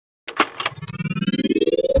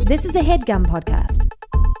This is a HeadGum podcast.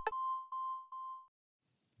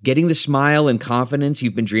 Getting the smile and confidence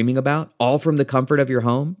you've been dreaming about, all from the comfort of your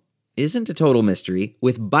home, isn't a total mystery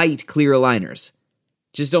with Bite Clear Aligners.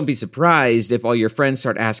 Just don't be surprised if all your friends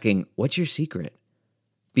start asking, "What's your secret?"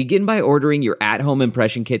 Begin by ordering your at-home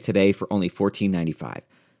impression kit today for only $14.95.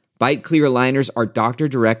 Bite Clear Aligners are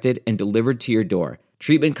doctor-directed and delivered to your door.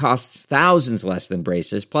 Treatment costs thousands less than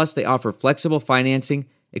braces, plus they offer flexible financing,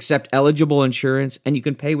 accept eligible insurance, and you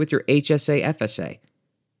can pay with your HSA FSA.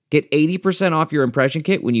 Get 80% off your impression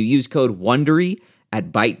kit when you use code WONDERY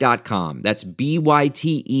at Byte.com. That's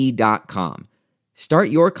BYTE.com. Start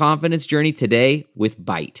your confidence journey today with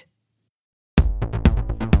Byte.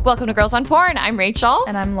 Welcome to Girls on Porn. I'm Rachel.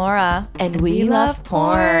 And I'm Laura. And we love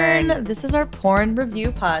porn. This is our porn review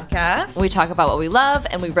podcast. We talk about what we love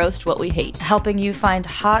and we roast what we hate. Helping you find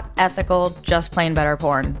hot, ethical, just plain better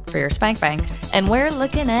porn for your spank bank. And we're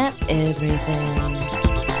looking at everything.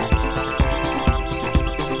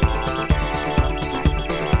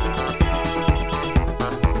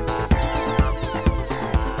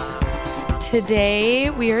 Today,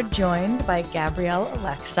 we are joined by Gabrielle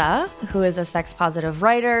Alexa, who is a sex-positive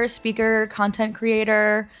writer, speaker, content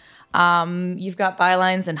creator. You've got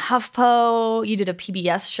bylines in HuffPo. You did a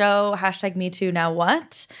PBS show, #MeToo Now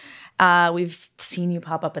What? We've seen you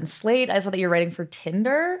pop up in Slate. I saw that you're writing for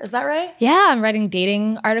Tinder. Is that right? Yeah, I'm writing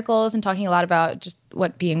dating articles and talking a lot about just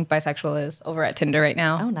what being bisexual is over at Tinder right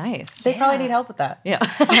now. Oh, nice. They probably need help with that. Yeah.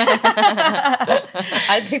 I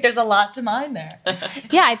think there's a lot to mine there.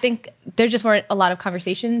 Yeah, I think there's just a lot of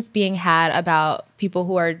conversations being had about people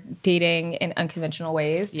who are dating in unconventional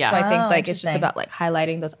ways. Yeah. So I think Oh, it's just about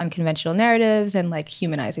highlighting those unconventional narratives and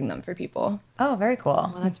humanizing them for people. Oh, very cool.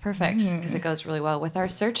 Well, that's perfect because it goes really well with our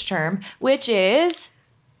search term, which is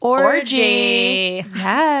Orgy.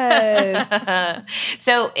 Yes.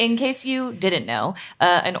 So in case you didn't know,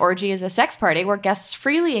 an orgy is a sex party where guests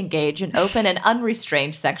freely engage in open and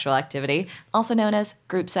unrestrained sexual activity, also known as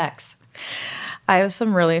group sex. I have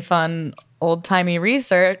some really fun old-timey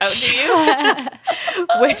research. Oh, do you?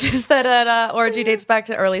 Which is that an orgy dates back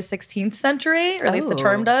to early 16th century, or at least the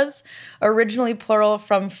term does. Originally plural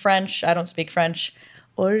from French. I don't speak French.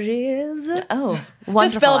 Orgies. Oh,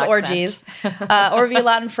 Just spelled accent. orgies. Or via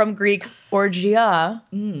Latin from Greek, orgia.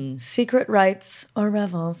 Secret rites or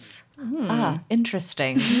revels. Ah,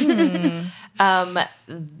 interesting.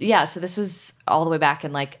 Yeah, so this was all the way back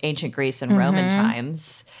in ancient Greece and Roman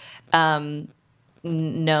times.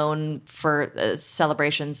 Known for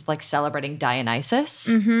celebrations of celebrating Dionysus.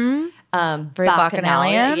 Very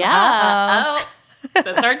bacchanalian. Yeah. Oh,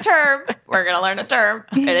 that's our term. We're going to learn a term.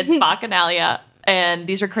 And it's bacchanalia. And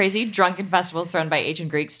these were crazy drunken festivals thrown by ancient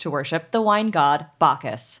Greeks to worship the wine god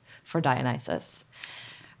Bacchus for Dionysus.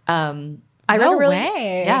 No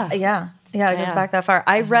way. Yeah, it goes back that far.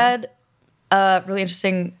 I read a really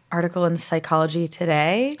interesting article in Psychology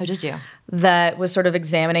Today. Oh, did you? That was sort of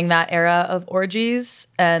examining that era of orgies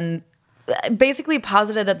and basically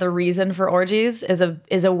posited that the reason for orgies is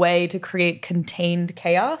a way to create contained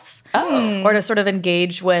chaos. Or to sort of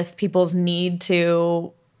engage with people's need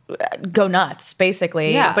to go nuts,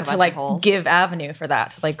 basically. Yeah, but to give avenue for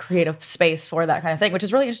that, to create a space for that kind of thing, which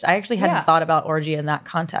is really interesting. I actually hadn't thought about orgy in that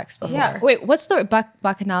context before. Yeah. Wait, what's the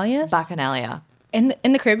bacchanalia? Bacchanalia. In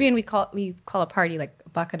the Caribbean, we call a party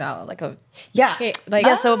bacchanal,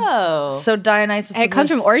 So Dionysus. It comes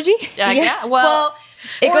from orgy. Yeah. Well,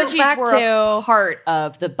 it goes orgies back were to part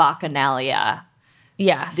of the bacchanalia.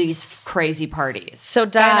 Yes. These crazy parties. So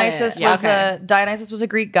Dionysus was a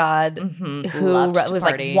Greek god who Loved to was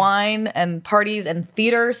party. wine and parties and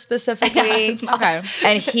theater specifically. Okay.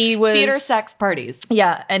 And he was Theater sex parties.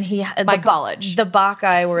 Yeah, and By college. The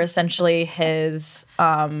Bacchae were essentially his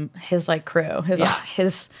crew.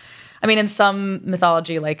 His I mean, in some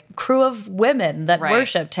mythology, crew of women that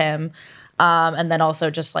worshipped him. And then also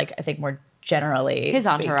just I think more generally his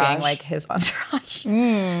entourage. His entourage.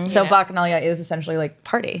 So Bacchanalia is essentially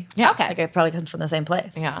party. Yeah. Okay. It probably comes from the same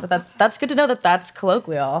place. Yeah. But that's good to know that that's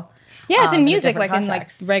colloquial. Yeah, it's in a music, different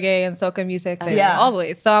context. in reggae and soca music, yeah. all the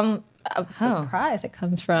way. So I'm surprised it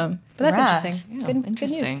comes from. But that's interesting. Yeah, Good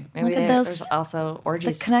interesting. news. Maybe Look at there's those- also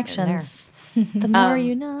orgies. The connections. The more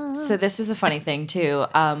you know. So this is a funny thing too.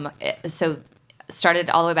 So started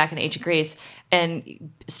all the way back in ancient Greece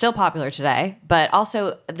and still popular today. But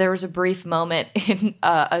also there was a brief moment in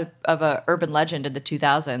of a urban legend in the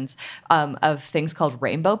 2000s of things called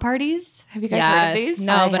rainbow parties. Have you guys heard of these?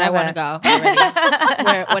 No, but I want to go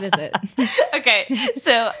already. What is it? Okay,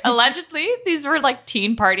 so allegedly these were like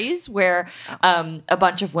teen parties where a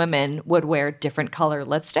bunch of women would wear different color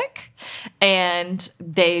lipstick and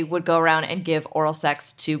they would go around and give oral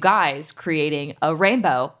sex to guys, creating a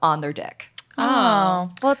rainbow on their dick.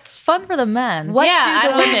 Oh, well, it's fun for the men. What do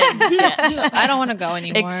the women get? I don't want to go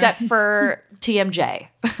anymore. Except for TMJ.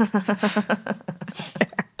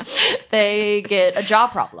 They get a jaw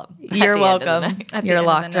problem. You're welcome. At the Your end of the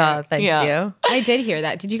lockjaw, night. thanks Yeah. you. I did hear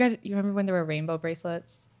that. Did you guys? You remember when there were rainbow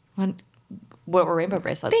bracelets? What were rainbow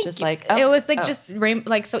bracelets? Just like it was like just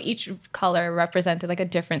like so each color represented like a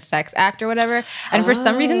different sex act or whatever. And for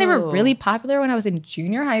some reason they were really popular when I was in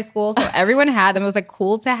junior high school. So everyone had them. It was like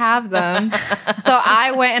cool to have them. So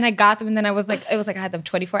I went and I got them, and then it was like I had them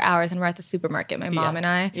 24 hours, and we're at the supermarket, my mom and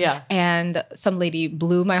I. Yeah. And some lady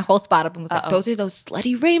blew my whole spot up and was like, "Those are those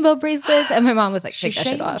slutty rainbow bracelets." And my mom was like, "Take that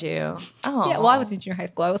shit off." You. Oh. Yeah, well, I was in junior high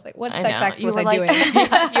school. I was like, "What sex act was I like, doing?"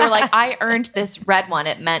 You were like, I earned this red one.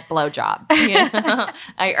 It meant blowjob.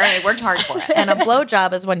 I worked hard for it. And a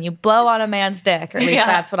blowjob is when you blow on a man's dick, or at least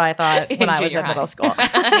that's what I thought when I was junior in high. middle school.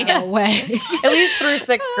 No way. At least through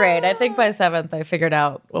 6th grade. I think by 7th I figured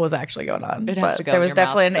out what was actually going on. It has But to go there in was your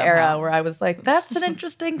definitely mouth an era somehow. where I was like, that's an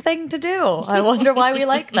interesting thing to do. I wonder why we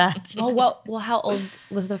like that. Oh, well, how old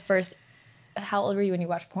were you when you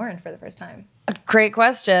watched porn for the first time? Great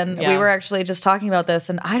question. Yeah. We were actually just talking about this,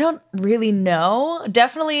 and I don't really know.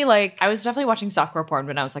 Definitely like I was definitely watching softcore porn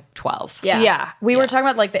when I was like 12. Yeah. we were talking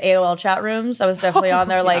about like the AOL chat rooms. I was definitely on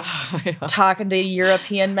there like talking to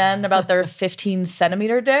European men about their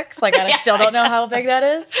 15-centimeter dicks. Like I still don't know how big that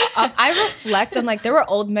is. I reflect on like there were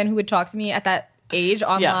old men who would talk to me at that age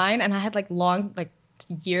online, and I had like long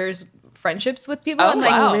years friendships with people. Oh, and,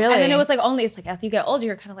 like, wow. Really? And then it was like it's like as you get older,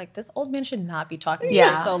 you're kind of like, this old man should not be talking to me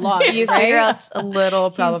Yeah. for so long. You right? figure out it's a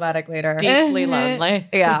little problematic later. Deeply lonely.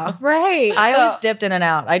 Yeah. Right. I So- always dipped in and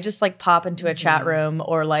out. I just like pop into a chat room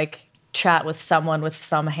or like chat with someone with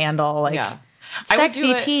some handle like Yeah. I would do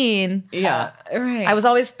sexy it- teen. Yeah. right. I was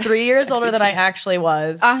always 3 years Sexy older than I teen. actually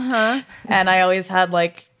was. Uh-huh. And I always had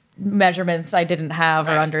like measurements I didn't have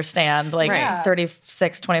or understand, like Right.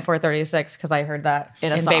 36, 24, 36, because I heard that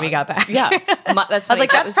In a in song. Baby Got Back. Yeah. That's I was funny.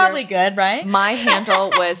 like, That that's was your- probably good, right? My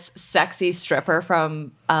handle was sexy stripper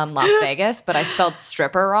from Las Vegas, but I spelled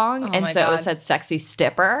stripper wrong. and my so God. it said sexy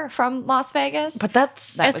stipper from Las Vegas. But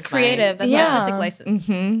that's That was That's my- creative. That's Yeah. artistic license.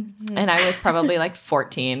 And I was probably like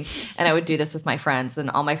 14, and I would do this with my friends.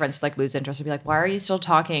 And all my friends would like lose interest and be like, "Why are you still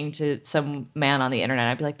talking to some man on the internet?"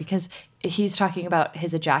 I'd be like, "Because he's talking about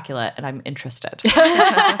his ejaculate, and I'm interested.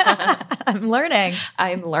 I'm learning.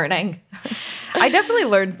 I'm learning." I definitely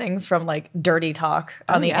learned things from like dirty talk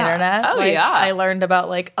on the yeah. internet. Oh, Like, yeah. I learned about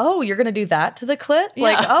like, oh, you're gonna do that to the clit?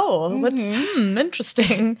 Like, Yeah. oh, that's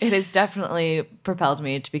interesting. It has definitely propelled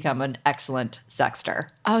me to become an excellent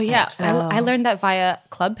sexter. Oh yeah, I learned that via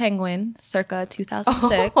Club Penguin, circa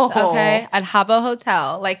 2006. Oh. Okay, at Habbo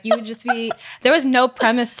Hotel. Like you would just be. There was no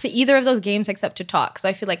premise to either of those games except to talk. So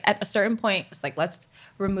I feel like at a certain point, it's like let's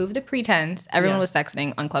remove the pretense. Everyone Yeah. was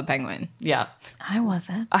sexting on Club Penguin. Yeah. I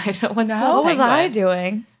wasn't. I don't what's What was I Penguin?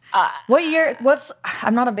 doing? What year?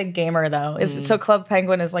 I'm not a big gamer though. Is it so Club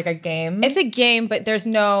Penguin is like a game? It's a game, but there's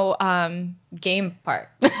no game part.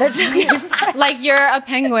 There's no game. Like you're a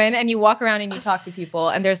penguin and you walk around and you talk to people,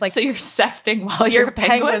 and there's like So you're sexting while you're a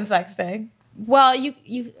penguin? sexting. well, you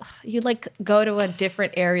like go to a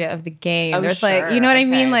different area of the game. Oh, There's like sure. you know what I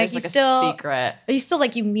Okay. mean? Like There's you a still secret. you still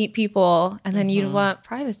like you meet people and then you want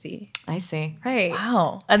privacy. I see. Right.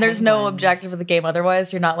 Wow. And there's no Penguins. objective of the game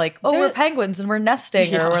otherwise. You're not like, oh, we're There- penguins and we're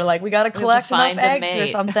nesting, or we're like, we got to to collect find enough a eggs or mate.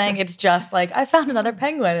 something. It's just like, I found another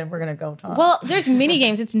penguin and we're going to go talk. Well, there's mini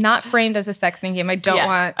games. It's not framed as a sexting game. I don't Yes.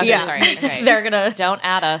 want. Okay, Yeah. sorry. Okay. they're going to, Don't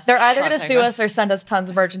add us. they're either going to Club sue Penguin. us or send us tons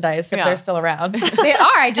of merchandise if Yeah. they're still around. They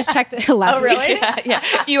are. I just checked it last Oh, really? week. Yeah.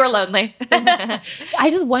 You were lonely. I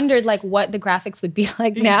just wondered like what the graphics would be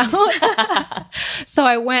like now. So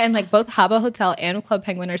I went and like both Habbo Hotel and Club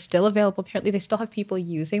Penguin are still available. Apparently, they still have people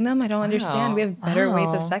using them. I don't understand. We have better ways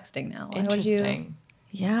of Wow. sexting now. Why would you- Interesting.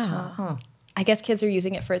 Yeah. I guess kids are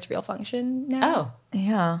using it for its real function now. Oh,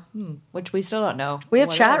 Yeah. which we still don't know. We have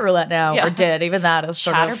what it chat is. roulette now, Yeah. or did. Even that is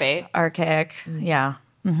sort Chatterbait. of archaic. Yeah.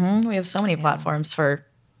 We have so many platforms for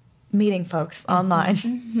meeting folks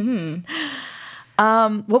online.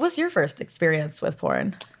 What was your first experience with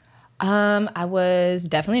porn? I was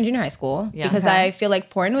definitely in junior high school Yeah. because Okay. I feel like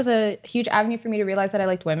porn was a huge avenue for me to realize that I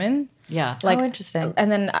liked women. Yeah. Like, interesting.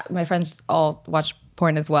 And then my friends all watch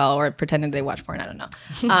porn as well, or pretended they watch porn. I don't know.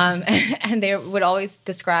 And they would always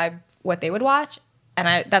describe what they would watch.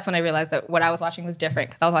 And that's when I realized that what I was watching was different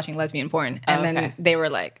because I was watching lesbian porn. And then they were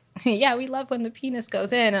like, yeah, we love when the penis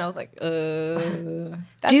goes in. And I was like,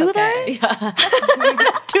 that's Do okay. they? Yeah.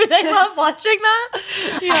 Do they love watching that?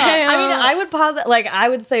 Yeah. I mean, I would posit, like, I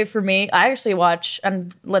would say for me, I actually watch,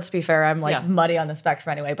 and let's be fair, I'm like muddy on the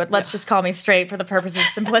spectrum anyway, but let's just call me straight for the purposes of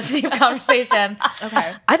simplicity of conversation.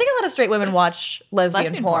 Okay. I think a lot of straight women watch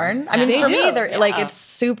lesbian porn. I mean, They for do. me, they're like, it's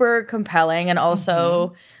super compelling. And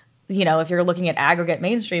also, you know, if you're looking at aggregate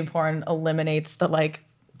mainstream porn, eliminates the like,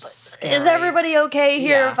 Scary. is everybody okay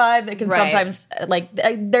here vibe that can Right. sometimes, like,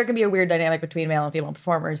 there can be a weird dynamic between male and female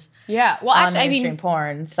performers Yeah. Well, on actually, I mainstream mean,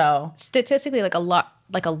 porn. So statistically, like a lot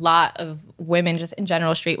of women, just in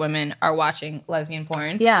general, straight women are watching lesbian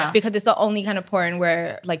porn. Yeah. Because it's the only kind of porn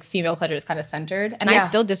where like female pleasure is kind of centered. And Yeah. I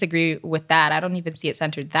still disagree with that. I don't even see it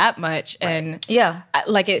centered that much. And yeah.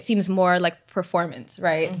 like it seems more like performance,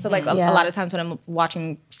 right? So like a Yeah. lot of times when I'm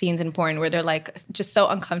watching scenes in porn where they're like just so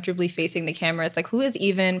uncomfortably facing the camera, it's like, who is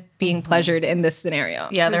even being pleasured in this scenario?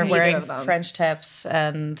 Yeah, they're Neither wearing of them. French tips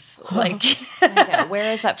and like Yeah,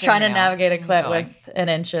 where is that trying to fingernail navigate a clit going? with an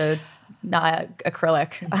inch of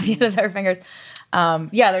acrylic on the end of their fingers.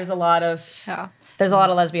 Yeah, there's a lot of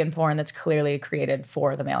lesbian porn that's clearly created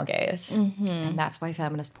for the male gaze. And that's why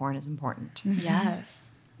feminist porn is important. Yes.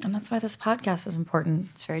 And that's why this podcast is important.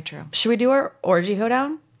 It's very true. Should we do our orgy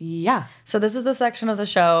hoedown? Yeah. So this is the section of the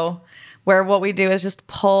show where what we do is just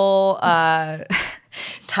pull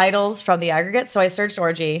titles from the aggregate. So I searched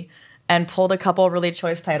orgy and pulled a couple really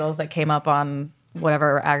choice titles that came up on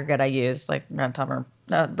whatever aggregate I used, like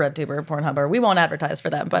RedTube or Pornhub, or we won't advertise for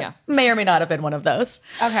them, but may or may not have been one of those.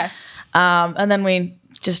 Okay. And then we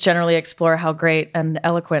just generally explore how great and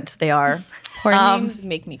eloquent they are. Porn names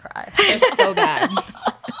make me cry. They're so bad.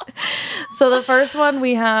 So the first one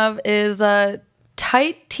we have is a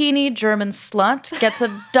tight, teeny German slut gets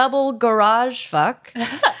a double garage fuck.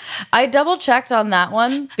 I double checked on that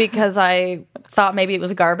one because I thought maybe it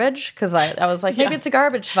was garbage, because I was like, maybe it's a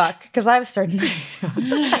garbage fuck, because I've certainly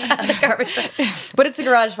had a garbage fuck. But it's a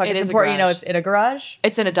garage fuck. It It's is a important you know garage. it's in a garage,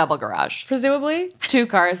 It's in a double garage. presumably. 2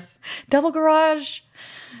 cars. Double garage.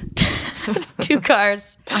 2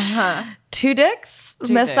 cars. 2 dicks.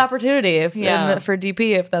 Missed dicks. opportunity for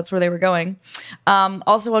DP if that's where they were going.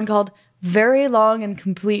 Also one called Very Long and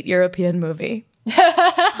Complete European Movie.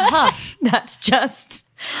 That's just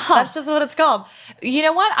what it's called. You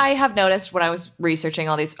know what I have noticed when I was researching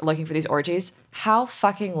all these, looking for these orgies? How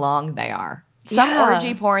fucking long they are. Some Yeah.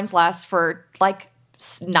 orgy porns last for like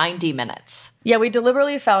 90 minutes. Yeah, we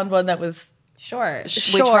deliberately found one that was Sure. We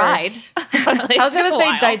short. tried. I was going to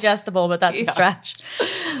say digestible, but that's a stretch.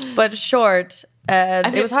 But short. And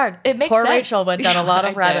mean, it was hard. it makes Poor sense. Rachel went down a lot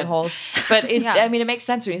of I rabbit did. holes. But I mean, it makes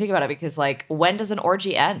sense when you think about it, because like, when does an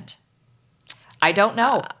orgy end? I don't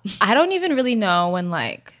know. I don't even really know when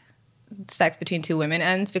like sex between 2 women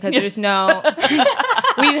ends, because there's no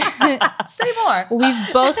Say more.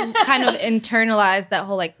 we've both kind of internalized that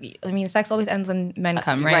whole like, I mean, sex always ends when men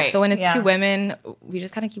come, right? Right. So when it's Yeah. 2 women, we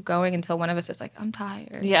just kind of keep going until one of us is like, I'm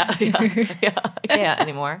tired. Yeah. I can't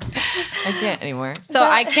anymore. I can't anymore. So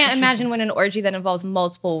I can't imagine when an orgy that involves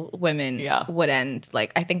multiple women Yeah. would end.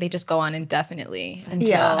 Like, I think they just go on indefinitely until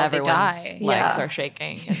Yeah. they Everyone's die. legs Yeah. are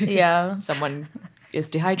shaking. And Yeah. someone is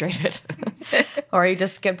dehydrated. Or you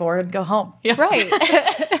just get bored and go home. Right.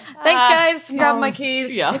 Thanks, guys. I'm grabbing my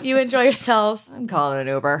keys. yeah. You enjoy yourselves. I'm calling an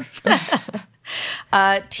Uber.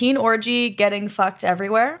 Teen orgy getting fucked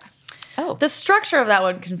everywhere. Oh. The structure of that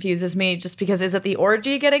one confuses me just because is it the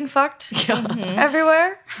orgy getting fucked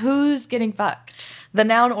everywhere? Who's getting fucked? The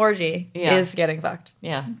noun orgy Yeah. is getting fucked.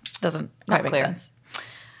 Yeah. Doesn't Not quite make clear. sense.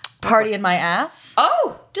 Party in my ass.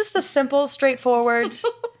 Oh! Just a simple, straightforward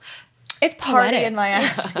It's party poetic. in my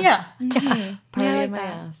ass. Yeah. Party like in my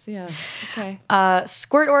that. ass. Yeah. Okay.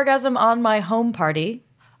 Squirt orgasm on my home party.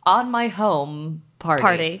 On my home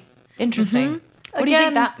party. Interesting. What do you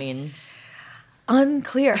Again- think that means?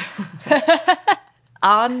 Unclear.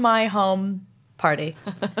 On my home party.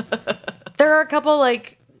 There are a couple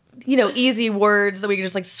like, easy words that we can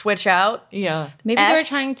just like switch out. Yeah. Maybe they were S,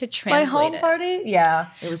 trying to My translate home it. party? Yeah.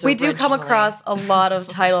 It was we do come originally- across a lot of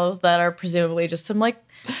titles that are presumably just some like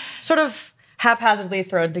sort of haphazardly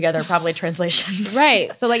thrown together, probably translations.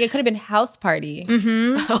 Right. So like it could have been house party,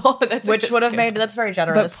 Oh, that's Which would have made, that's very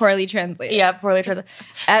generous. but poorly translated. Yeah, poorly translated.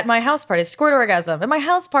 At my house party, squirt orgasm. At my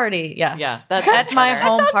house party, yes. Yeah, that At sounds my better.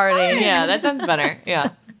 home party. Yeah, that sounds better.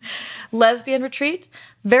 Yeah. lesbian retreat.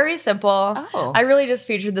 Very simple. Oh. I really just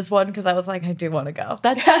featured this one because I was like, I do want to go.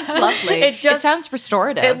 That sounds lovely. It sounds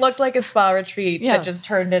restorative. It looked like a spa retreat Yeah. that just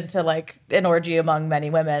turned into like an orgy among many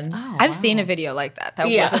women. Oh, I've seen a video like that. That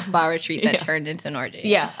Yeah. was a spa retreat that turned into an orgy.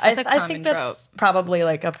 Yeah, That's a I common think that's probably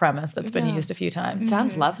like a premise that's been used a few times.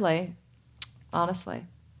 Sounds lovely. Honestly.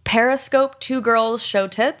 Periscope, 2 girls show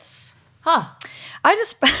tits. Huh. I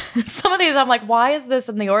just some of these I'm like, why is this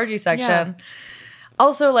in the orgy section? Yeah.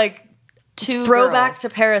 Also, like 2 throwback girls. to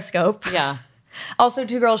Periscope. Yeah. Also,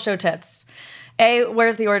 2 girls show tits. A,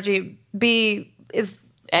 where's the orgy? B, is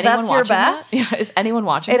Anyone that's your watching best? that? Yeah. Is anyone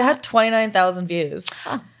watching It that? had 29,000 views,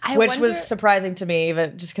 I which wonder- was surprising to me,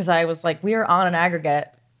 even just because I was like, we are on an aggregate,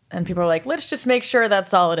 and people are like, let's just make sure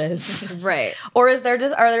that's all it is. Right. Or are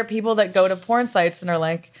there people that go to porn sites and are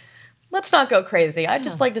like, let's not go crazy. I'd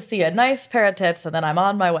just like to see a nice pair of tits, and then I'm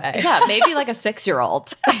on my way. Yeah, maybe like a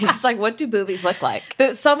 6-year-old. It's like, what do boobies look like?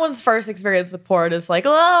 Someone's first experience with porn is like,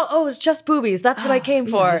 oh, it's just boobies. That's what I came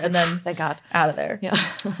for. He's And like, then thank God. out of there. Yeah.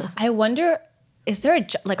 I wonder, is there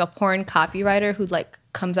a porn copywriter who like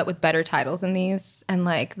comes up with better titles than these and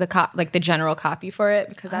like the general copy for it?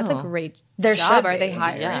 Because that's a great There job. should Are they be,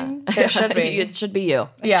 hiring? There should be. It should be you.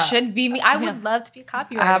 Yeah. Should be me. I would love to be a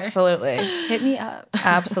copywriter. Absolutely. Hit me up.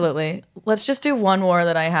 Absolutely. Let's just do one more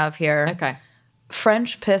that I have here. Okay.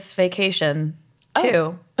 French Piss Vacation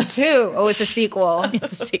 2. 2. Oh, it's a sequel.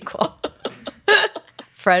 It's a sequel.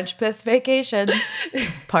 French Piss Vacation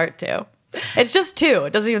Part 2. It's just 2.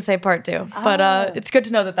 It doesn't even say Part 2. But it's good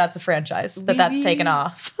to know that that's a franchise, that's taken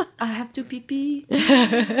off. I have to pee pee.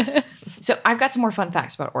 So I've got some more fun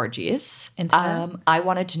facts about orgies. Into that. I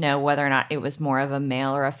wanted to know whether or not it was more of a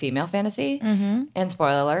male or a female fantasy. Mm-hmm. And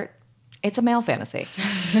spoiler alert, it's a male fantasy.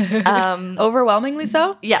 Overwhelmingly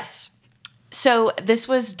so? Yes. So this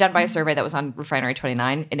was done by a survey that was on Refinery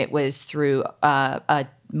 29, and it was through a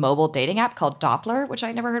mobile dating app called Doppler, which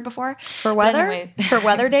I never heard before. For weather? For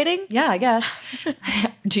weather dating? Yeah, I guess.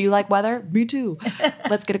 Do you like weather? Me too.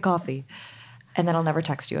 Let's get a coffee. And then I'll never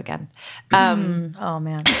text you again. Oh,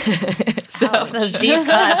 man. So those deep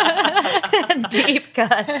cuts. Deep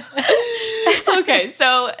cuts. Okay,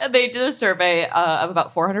 so they did a survey of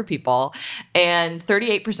about 400 people, and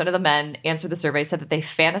 38% of the men answered the survey said that they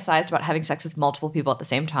fantasized about having sex with multiple people at the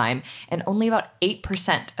same time, and only about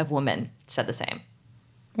 8% of women said the same.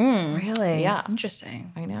 Really? Yeah,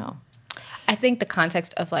 Interesting. I know. I think the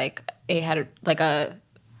context of like a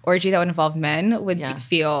orgy that would involve men would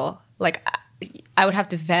feel like I would have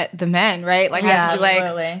to vet the men, right? Like I have to be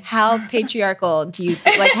absolutely. like, how patriarchal do you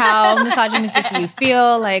feel? Like how misogynistic do you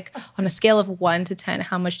feel? Like on a scale of 1 to 10,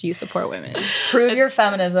 how much do you support women? Prove your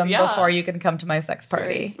feminism yeah. before you can come to my sex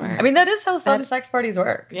party. smart. I mean, that is how some sex parties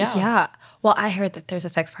work. Yeah. Yeah. Well, I heard that there's a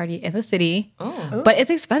sex party in the city, but it's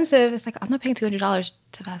expensive. It's like, I'm not paying $200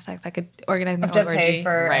 to have sex. I could organize my You have own to pay orgy.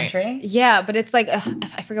 for Right. entry. Yeah, but it's like, I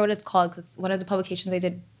forget what it's called because one of the publications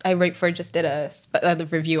I write for just did a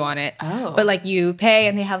review on it. Oh. But like you pay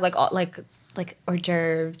and they have like all like hors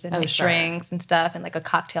d'oeuvres and like sure. drinks and stuff and like a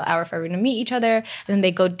cocktail hour for everyone to meet each other. And then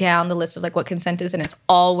they go down the list of like what consent is and it's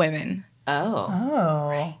all women. Oh.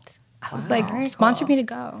 Oh. I was like, sponsor me to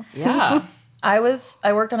go. Yeah. I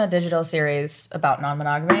worked on a digital series about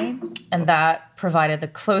non-monogamy, and that provided the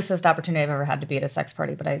closest opportunity I've ever had to be at a sex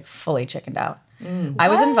party, but I fully chickened out. I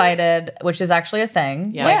was invited, which is actually a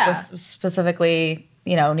thing. Yeah. Like Yeah. specifically,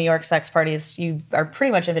 New York sex parties, you are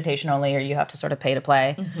pretty much invitation only, or you have to sort of pay to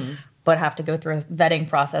play, but have to go through a vetting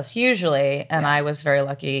process usually. And I was very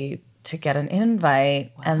lucky to get an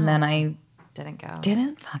invite, and then I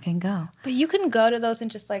didn't fucking go. But you can go to those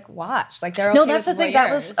and just like watch. Like they're okay No, that's the with thing. That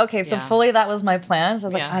voyeurs. was okay. So Yeah. fully, that was my plan. So I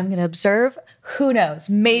was like, Yeah. I'm gonna observe. Who knows?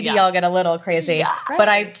 Maybe Yeah. I'll get a little crazy. But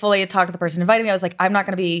I fully talked to the person inviting me. I was like, I'm not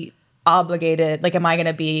gonna be obligated. Like, am I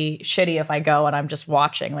gonna be shitty if I go and I'm just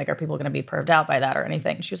watching? Like, are people gonna be perved out by that or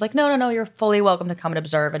anything? She was like, No. You're fully welcome to come and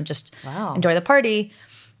observe and just enjoy the party.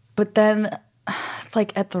 But then,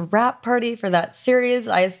 like at the wrap party for that series,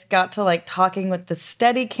 I got to like talking with the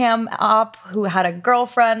Steadicam op who had a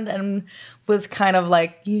girlfriend and was kind of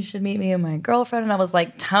like, you should meet me and my girlfriend. And I was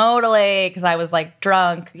like, totally, because I was like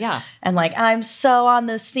drunk. Yeah. And like, I'm so on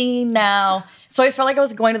the scene now. So I felt like I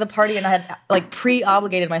was going to the party and I had like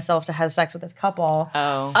pre-obligated myself to have sex with this couple.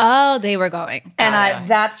 Oh, they were going. And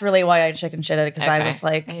that's really why I chicken shitted, because I was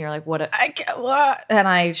like, and you're like, what? I get what? And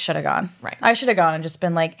I should have gone. Right. I should have gone and just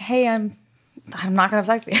been like, hey, I'm not gonna have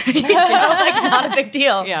sex with you. Like, not a big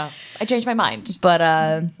deal. Yeah. I changed my mind,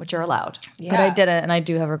 But which you're allowed. but I didn't, and I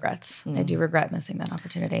do have regrets. I do regret missing that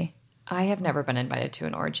opportunity. I have never been invited to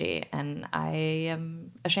an orgy, and I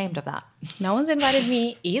am ashamed of that. No one's invited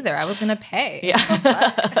me either. I was going to pay.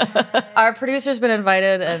 Yeah. Our producer's been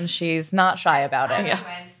invited, and she's not shy about it. I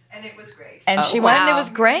went, and it was great. And she went, and it was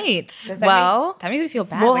great. That makes me feel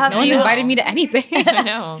bad. we'll Like, have no one's you- invited me to anything. I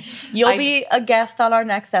know. You'll be a guest on our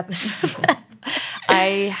next episode.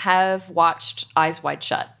 I have watched Eyes Wide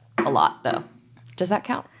Shut a lot, though. Does that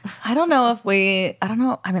count? I don't know. I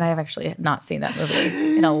mean, I have actually not seen that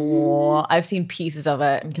movie in a while. I've seen pieces of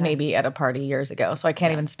it maybe at a party years ago, so I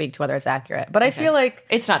can't even speak to whether it's accurate. But I feel like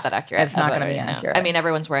It's not that accurate. It's not of gonna it, be no. accurate. I mean,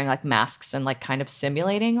 everyone's wearing like masks and like kind of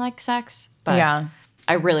simulating like sex. But Yeah.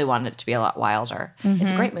 I really wanted it to be a lot wilder.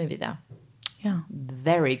 It's a great movie, though. yeah.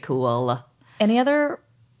 Very cool. Any other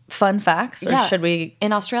fun facts, or Yeah. should we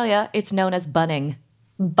In Australia, it's known as bunning.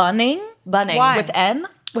 bunning Bunning. Why? with N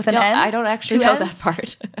with an N? I don't actually Two know Ns? that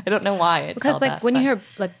part. I don't know why it's Because called like that, when you but- hear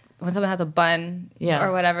like when someone has a bun Yeah.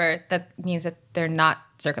 or whatever, that means that they're not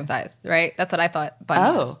circumcised, right? That's what I thought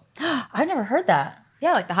bun was. I've never heard that.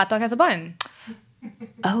 Yeah, like the hot dog has a bun.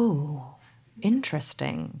 Oh,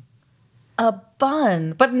 interesting. A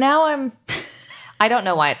bun. But now I'm I don't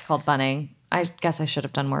know why it's called bunning. I guess I should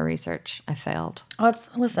have done more research. I failed.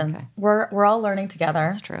 listen. Okay. We're all learning together.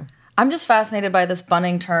 That's true. I'm just fascinated by this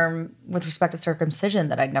bunning term with respect to circumcision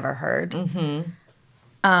that I'd never heard.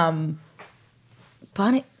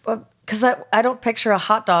 Bunning, because I don't picture a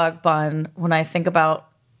hot dog bun when I think about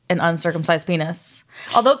an uncircumcised penis.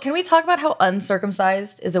 Although, can we talk about how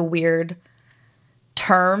uncircumcised is a weird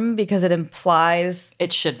term because it implies?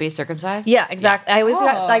 It should be circumcised? Yeah, exactly.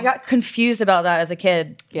 I got confused about that as a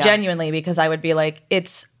kid, Yeah. genuinely, because I would be like,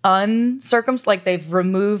 it's uncircumcised, like they've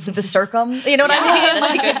removed the circum. You know what I mean?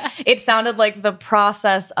 Like, it sounded like the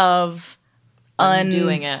process of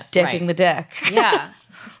Undoing it, dicking right. the dick. Yeah.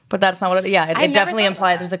 But that's not what it, yeah, it never definitely thought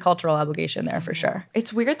implies about there's a cultural obligation there for sure.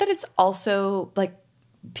 It's weird that it's also like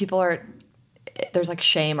people are, there's like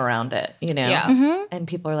shame around it, you know? Yeah. And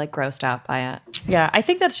people are like grossed out by it. Yeah, I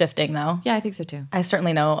think that's shifting though. Yeah, I think so too. I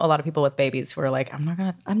certainly know a lot of people with babies who are like, I'm not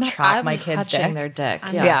chop my kid's touching dick. their dick.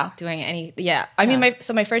 I'm Yeah. Yeah. not doing any. Yeah. I mean,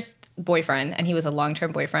 my first boyfriend, and he was a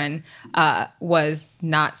long-term boyfriend, was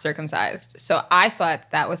not circumcised. So I thought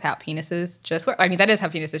that was how penises just were. I mean, that is how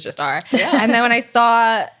penises just are. And then when I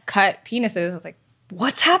saw cut penises, I was like,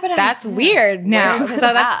 What's happening? that's weird now. Where's his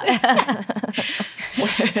So that's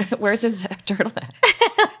hat? Where's his turtleneck?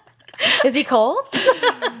 Is he cold?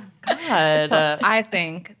 God. So I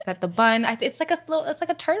think that the bun, it's like a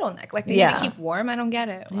turtleneck. Like they need Yeah. to keep warm. I don't get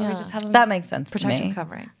it. Why we just have them. That makes sense to protection me.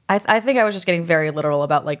 covering. I think I was just getting very literal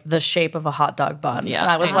about like the shape of a hot dog bun. Yeah.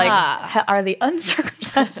 And I was like, Ah. are the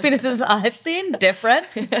uncircumcised penises I've seen different?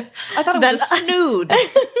 I thought it was a snood,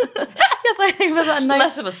 Yes, I think it was a nice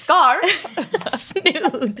less of a scarf.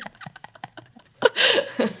 snood.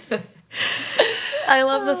 I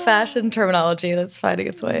love the fashion terminology that's finding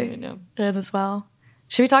its way in as well.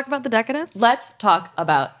 Should we talk about the decadence? Let's talk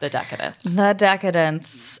about the decadence. The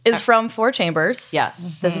decadence is from Four Chambers.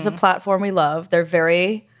 Yes. This is a platform we love. They're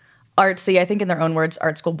very artsy, I think in their own words,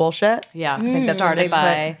 art school bullshit. Yeah, that's what they started put.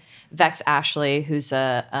 by Vex Ashley, who's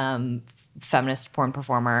a feminist porn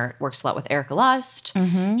performer, works a lot with Erica Lust.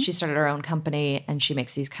 She started her own company, and she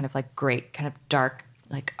makes these kind of like great, kind of dark,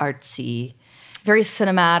 like artsy. Very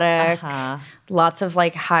cinematic, lots of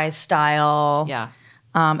like high style. Yeah.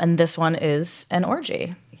 And this one is an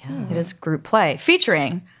orgy. Yeah. It is group play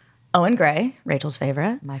featuring Owen Gray, Rachel's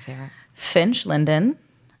favorite, My favorite. Finch Linden,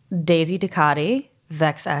 Daisy Ducati,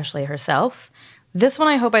 Vex Ashley herself. This one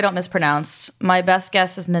I hope I don't mispronounce. My best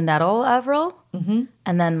guess is Nanettle Averill.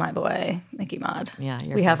 And then my boy, Mickey Mod. Yeah,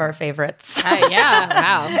 your we have our favorites.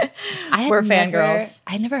 Yeah. Wow. We're fangirls.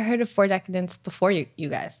 I never heard of Four Decadence before you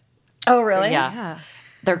guys. Oh, really? Yeah. Yeah.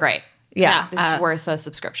 They're great. Yeah. It's worth a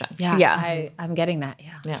subscription. Yeah. Yeah. I'm getting that.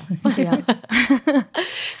 Yeah. Yeah.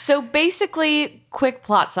 So basically, quick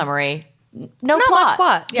plot summary. No Not plot. much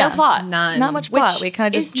plot, yeah. No plot. None. Not much plot. Which We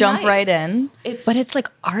kind of just is jump nice. right in. But it's like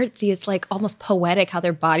artsy. It's like almost poetic how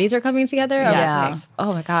their bodies are coming together. I was Yes. like,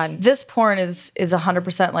 oh my God. This porn is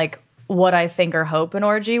 100% like what I think or hope an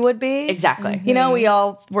orgy would be. Exactly. You know, we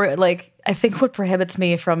all were like, I think what prohibits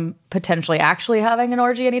me from potentially actually having an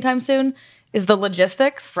orgy anytime soon is the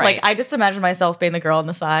logistics. Right. Like, I just imagine myself being the girl on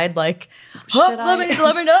the side, like, Should let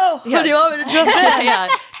me know. Yeah. Do you want me to jump in? Yeah.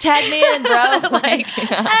 Tag me in, bro. Like,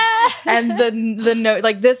 And the note,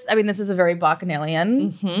 like this, I mean, this is a very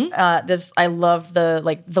bacchanalian. This, I love the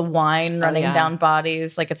wine running yeah. down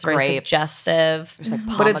bodies. Like, it's very Grapes. suggestive. There's, like,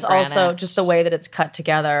 but it's also pomegranate. just the way that it's cut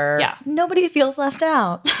together. Yeah. Nobody feels left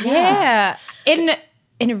out. Yeah.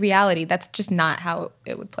 in reality, that's just not how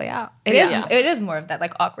it would play out. It is more of that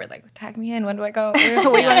like awkward, like tag me in. When do I go? What do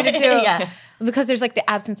you want me to do? Yeah. Because there's like the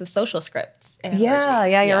absence of social scripts. In Yeah,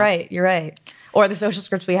 Orgy. you're right. You're right. Or the social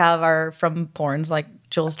scripts we have are from porns like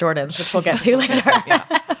Jules Jordan's, which we'll get to later.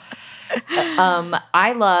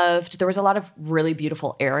 I loved, there was a lot of really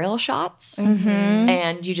beautiful aerial shots,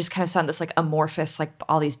 and you just kind of saw this like amorphous, like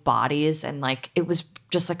all these bodies, and like it was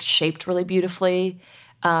just like shaped really beautifully.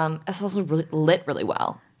 It's also really lit really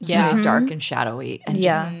well. So really dark and shadowy, and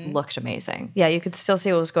just looked amazing. Yeah, you could still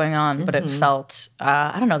see what was going on, but it felt,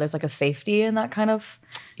 I don't know, there's like a safety in that kind of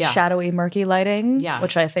shadowy, murky lighting,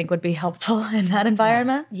 which I think would be helpful in that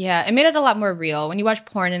environment. Yeah, it made it a lot more real. When you watch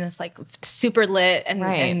porn and it's like super lit and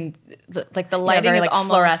like the lighting very is like almost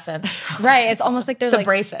fluorescent. Right, it's almost like they're It's like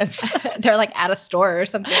abrasive. they're like at a store or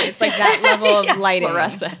something. It's like that level of lighting.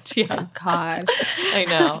 Fluorescent, Oh God, I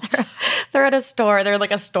know. They're at a store. They're like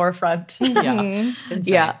a storefront.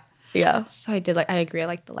 Yeah. Yeah. So I agree. I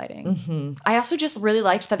like the lighting. I also just really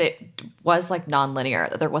liked that it was like non-linear,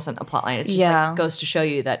 that there wasn't a plot line. It's just like goes to show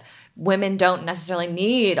you that women don't necessarily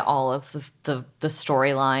need all of the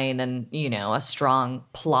storyline and, you know, a strong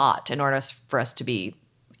plot in order for us to be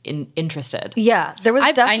interested. Yeah. There was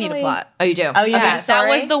I definitely... need a plot. Oh, you do? Oh, yeah. That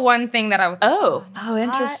Sorry. was the one thing that I was. Oh. Oh,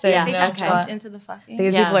 interesting. Yeah. They No, just okay. jumped into the fucking.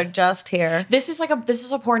 These people are just here. This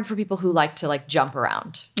is a porn for people who like to like jump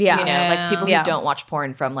around. Yeah. You know, like people who Yeah. don't watch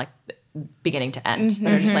porn from like beginning to end.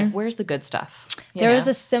 They're just like, where's the good stuff? You There know? was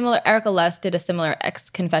a similar. Erica Less did a similar X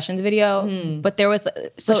Confessions video, but there was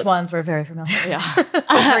Which ones were very familiar. Yeah.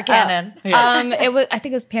 For canon. It was I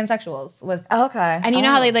think it was Pansexuals was Okay. and you know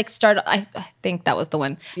how they like start I think that was the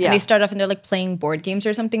one. Yeah. And they start off and they're like playing board games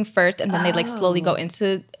or something first and then they like slowly go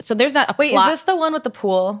into so there's not a Wait, plot. is this the one with the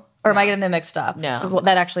pool? Or am I getting them mixed up? No.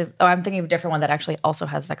 That actually, I'm thinking of a different one that actually also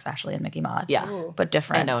has Vex Ashley and Mickey Maud. Yeah. But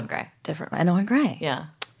different. And Owen Gray. Different. I know and Gray. Yeah.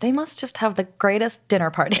 They must just have the greatest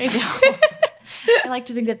dinner parties. I like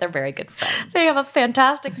to think that they're very good friends. They have a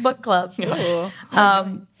fantastic book club. Ooh.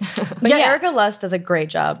 But yeah, Erica Lust does a great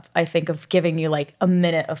job, I think, of giving you like a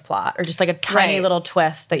minute of plot or just like a tiny Right. little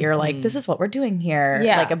twist that you're like, this is what we're doing here.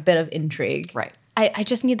 Yeah. Like a bit of intrigue. Right. I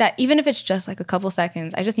just need that, even if it's just like a couple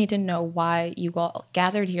seconds, I just need to know why you all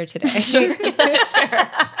gathered here today. That's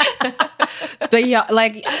fair. But yeah,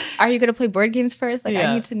 like, are you going to play board games first? Like,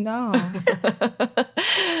 Yeah. I need to know.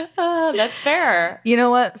 That's fair. You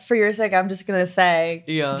know what? For your sake, I'm just going to say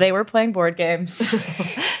they were playing board games.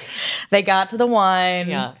 They got to the wine.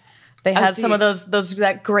 Yeah. They had some of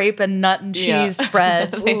that grape and nut and cheese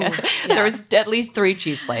spread. There was at least 3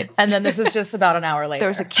 cheese plates. And then this is just about an hour later. there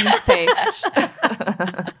was a quince paste.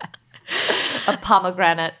 A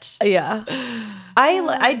pomegranate. Yeah.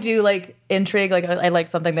 I do like intrigue. Like I like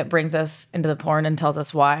something that brings us into the porn and tells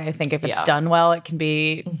us why. I think if it's done well, it can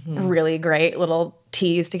be really great little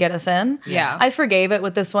tease to get us in. Yeah. I forgave it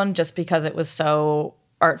with this one just because it was so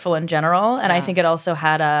artful in general. And I think it also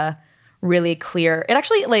had a really clear, it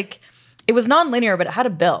actually like, it was non-linear, but it had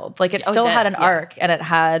a build. Like it still had an arc and it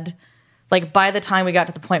had like by the time we got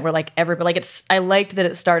to the point where like everybody like I liked that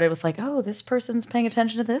it started with like, oh, this person's paying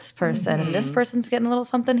attention to this person and this person's getting a little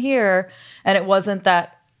something here. And it wasn't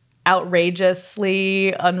that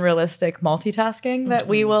outrageously unrealistic multitasking that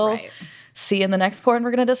we will see in the next porn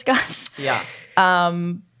we're going to discuss. Yeah.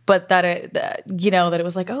 But that it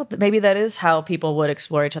was like, oh, maybe that is how people would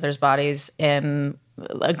explore each other's bodies in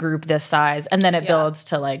a group this size. And then it builds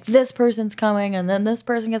to like, this person's coming and then this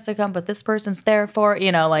person gets to come, but this person's there for,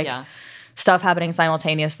 stuff happening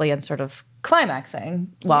simultaneously and sort of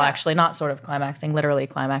climaxing while actually not sort of climaxing, literally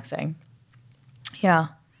climaxing. Yeah.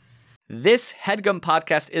 This HeadGum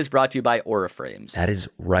podcast is brought to you by Auraframes. That is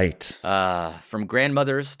right. From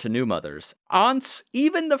grandmothers to new mothers, aunts,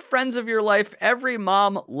 even the friends of your life, every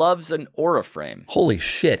mom loves an Auraframe. Holy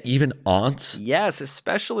shit, even aunts? Yes,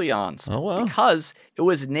 especially aunts. Oh, wow. Because it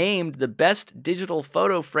was named the best digital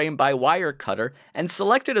photo frame by Wirecutter and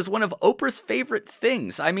selected as one of Oprah's favorite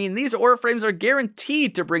things. I mean, these Auraframes are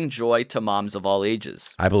guaranteed to bring joy to moms of all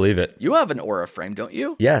ages. I believe it. You have an Auraframe, don't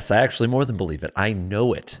you? Yes, I actually more than believe it. I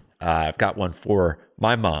know it. I've got one for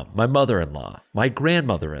my mom, my mother-in-law, my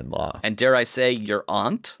grandmother-in-law. And dare I say, your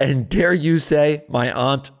aunt? And dare you say, my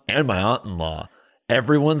aunt and my aunt-in-law.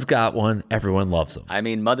 Everyone's got one. Everyone loves them. I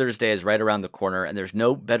mean, Mother's Day is right around the corner, and there's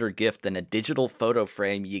no better gift than a digital photo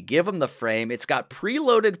frame. You give them the frame. It's got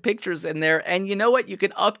preloaded pictures in there, and you know what? You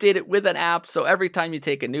can update it with an app, so every time you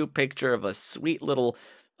take a new picture of a sweet little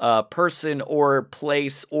person or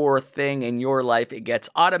place or thing in your life, it gets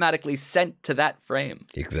automatically sent to that frame.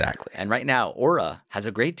 Exactly. And right now, Aura has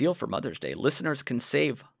a great deal for Mother's Day. Listeners can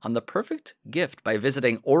save on the perfect gift by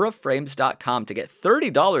visiting auraframes.com to get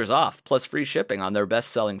 $30 off plus free shipping on their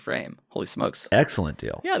best-selling frame. Holy smokes. Excellent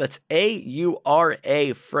deal. Yeah, that's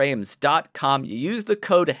auraframes.com. You use the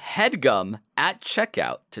code HEADGUM at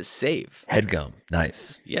checkout to save. Headgum.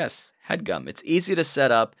 Nice. Yes, HEADGUM. It's easy to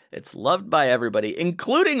set up. It's loved by everybody,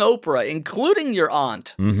 including Oprah, including your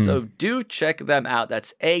aunt. So do check them out.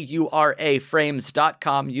 That's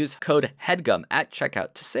auraframes.com. Use code HEADGUM at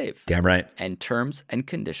checkout to save. Damn right. And terms and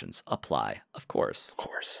conditions apply, of course. Of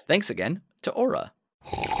course. Thanks again to Aura.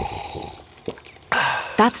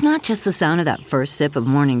 That's not just the sound of that first sip of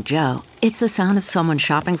Morning Joe. It's the sound of someone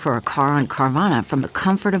shopping for a car on Carvana from the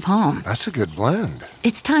comfort of home. That's a good blend.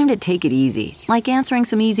 It's time to take it easy, like answering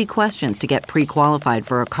some easy questions to get pre-qualified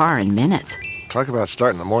for a car in minutes. Talk about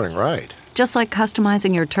starting the morning right. Just like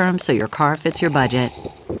customizing your terms so your car fits your budget.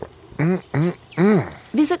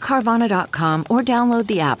 Visit Carvana.com or download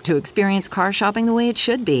the app to experience car shopping the way it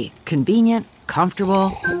should be. Convenient,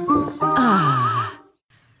 comfortable.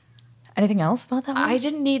 Anything else about that one? I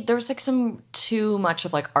didn't need. There was like some too much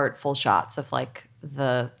of like artful shots of like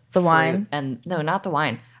the fruit wine? and no, not the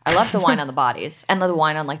wine. I love the wine on the bodies and the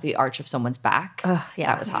wine on like the arch of someone's back. yeah.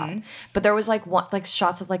 That was hot. But there was like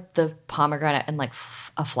shots of like the pomegranate and like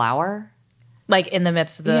a flower. Like in the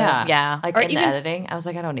midst of the Like Or in the even- editing, I was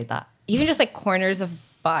like, I don't need that. Even just like corners of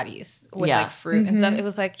bodies with Yeah. like fruit and stuff. It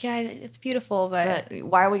was like, yeah, it's beautiful, but But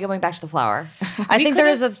why are we going back to the flower? I think there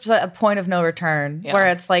is a point of no return where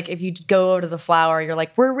it's like if you go to the flower, you're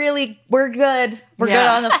like, we're good. We're good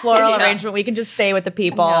on the floral arrangement. We can just stay with the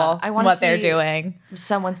people Yeah. I and wanna what they're see- doing.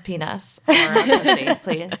 Someone's penis or a pussy,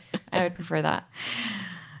 please. I would prefer that.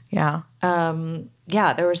 Yeah.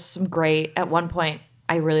 Yeah, there was some great. At one point,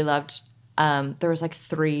 I really loved. There was like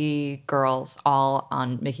 3 girls all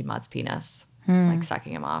on Mickey Maud's penis, like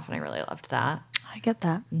sucking him off, and I really loved that. I get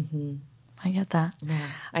that. I get that. Yeah,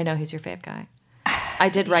 I know he's your fave guy. I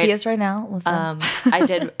did write. He is right now. Listen. I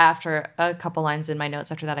did after a couple lines in my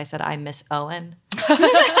notes. After that, I said I miss Owen.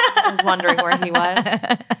 I was wondering where he was.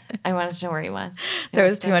 I wanted to know where he was. there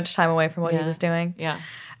was too much time away from what he was doing. Yeah.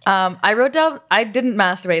 I wrote down, I didn't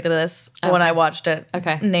masturbate to this when I watched it.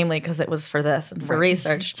 Okay. Namely because it was for this and for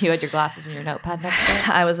research. You had your glasses and your notepad next to it.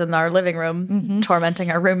 I was in our living room tormenting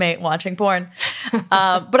our roommate watching porn.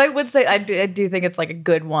 But I would say I do think it's like a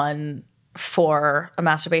good one for a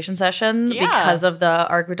masturbation session because of the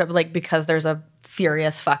argument, like because there's a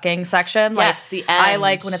furious fucking section. Yes, like, the end. I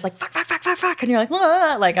like when it's like fuck, and you're like,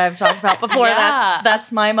 "Ah," like I've talked about before. Yeah.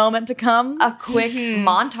 That's my moment to come. A quick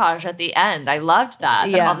montage at the end. I loved that.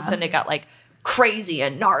 Then all of a sudden it got like crazy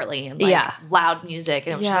and gnarly and like loud music.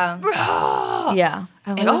 And it was just like, Yeah.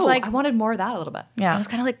 I was It like, was like- I wanted more of that a little bit. it Yeah. was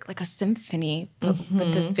kind of like a symphony, but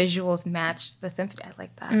the visuals matched the symphony. I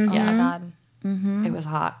like that. Oh Yeah. my God. It was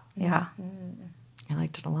hot. Yeah. I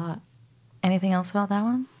liked it a lot. Anything else about that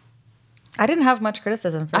one? I didn't have much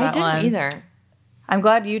criticism for that I didn't one. either. I'm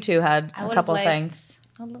glad you two had I a would've couple of liked- things.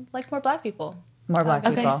 I like more black people. More black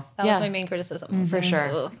Okay. people. That Yeah. was my main criticism. For sure.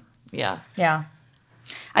 Ugh. Yeah. Yeah.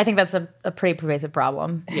 I think that's a pretty pervasive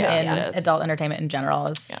problem Yeah, in it is. adult entertainment in general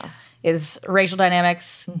is racial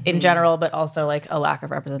dynamics in general, but also like a lack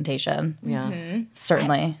of representation. Yeah.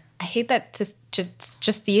 Certainly. I hate that to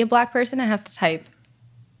just see a black person, I have to type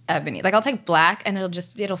ebony. Like I'll type black and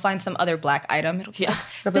it'll find some other black item. It'll be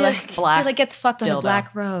It'll be like black It like gets fucked on dildo. a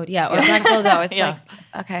black road. Yeah, or black dildo. It's Yeah.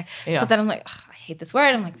 like, okay. Yeah. So then I'm like, ugh, I hate this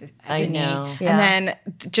word. I'm like, I ebony. know. Yeah. And then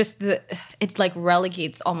just it like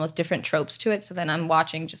relegates almost different tropes to it. So then I'm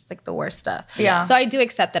watching just like the worst stuff. Yeah. So I do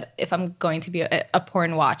accept that if I'm going to be a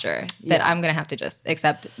porn watcher, that I'm going to have to just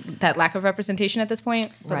accept that lack of representation at this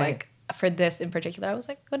point. But Right. like for this in particular, I was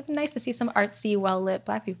like, it would have been nice to see some artsy, well-lit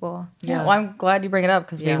black people. Yeah. Well, I'm glad you bring it up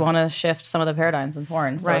because Yeah. we want to shift some of the paradigms in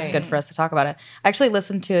porn. So it's Right. good for us to talk about it. I actually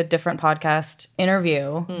listened to a different podcast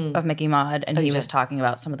interview of Mickey Maud, and he was talking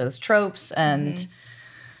about some of those tropes and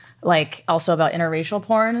like also about interracial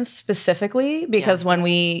porn specifically, because when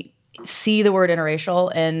we see the word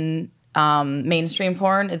interracial in mainstream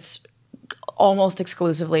porn, it's almost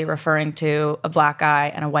exclusively referring to a black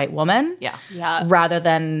guy and a white woman. Yeah. Yeah. Rather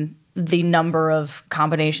than the number of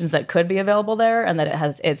combinations that could be available there, and that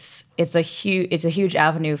it's a huge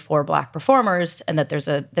avenue for black performers, and that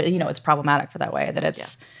it's problematic for that way, that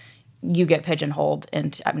it's you get pigeonholed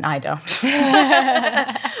into. I mean, I don't,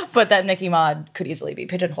 but that Mickey Maud could easily be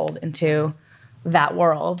pigeonholed into that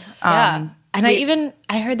world. Yeah. And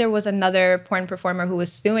I heard there was another porn performer who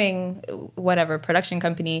was suing whatever production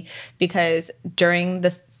company because during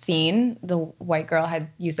the scene, the white girl had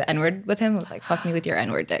used the N-word with him. It was like, fuck me with your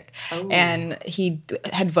N-word dick. Oh. And he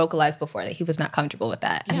had vocalized before that he was not comfortable with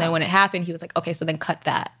that. And then when it happened, he was like, okay, so then cut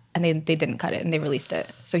that. And they didn't cut it and they released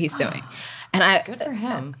it. So he's suing. And good for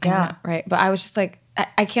him. Yeah, right. But I was just like,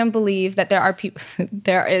 I can't believe that there are people,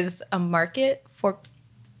 there is a market for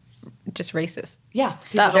just racist. Yeah.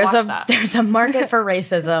 There's a market for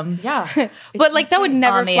racism. Yeah. But like that would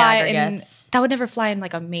never fly in aggregates. that would never fly in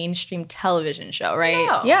like a mainstream television show, right?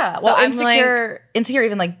 No. Yeah. So Well, I'm Insecure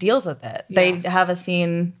even like deals with it. They have a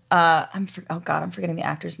scene. I'm forgetting the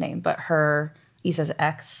actor's name, but Issa's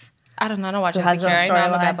ex. I don't know. I don't watch has Insecure. a I know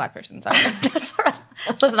I'm a storyline. bad Black person. Sorry.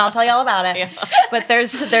 Listen, I'll tell you all about it. Yeah. But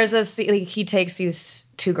there's a scene, he takes these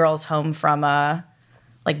two girls home from a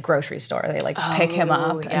like grocery store. They like pick him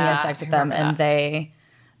up and he has sex with them, and they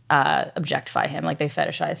objectify him, like they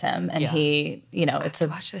fetishize him, and he, it's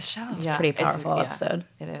watch this show. It's a pretty powerful episode.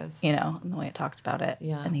 It is. And the way it talks about it,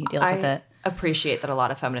 and he deals with I it. appreciate that a lot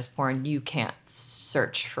of feminist porn you can't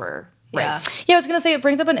search for race. Yeah, I was gonna say it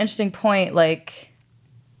brings up an interesting point, like.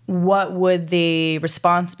 What would the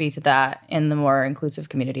response be to that in the more inclusive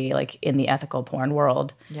community, like in the ethical porn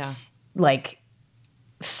world? Yeah. Like,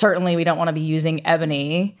 certainly we don't want to be using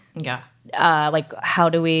ebony. Yeah. Like, how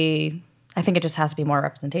do we... I think it just has to be more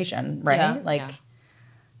representation, right? Yeah. Like,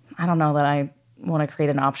 I don't know that I want to create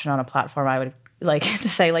an option on a platform. I would like to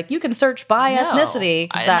say, like, you can search by ethnicity.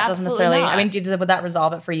 'Cause that doesn't necessarily... not. I mean, would that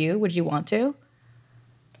resolve it for you? Would you want to?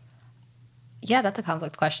 Yeah, that's a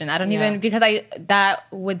complex question. I don't even, because that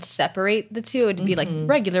would separate the two. It'd be like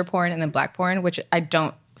regular porn and then Black porn, which I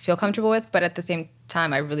don't feel comfortable with. But at the same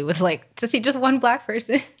time, I really would like to see just one Black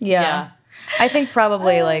person. Yeah. I think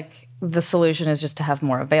probably like the solution is just to have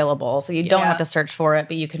more available. So you don't have to search for it,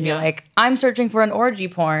 but you can be like, I'm searching for an orgy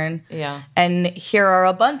porn. Yeah. And here are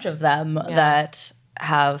a bunch of them that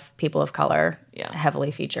have people of color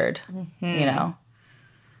heavily featured, Yeah,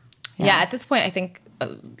 at this point, I think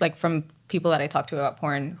like from people that I talk to about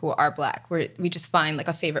porn who are Black, we just find like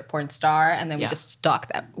a favorite porn star and then we just stalk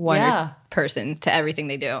that one person to everything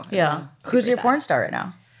they do. Yeah. Who's your porn star right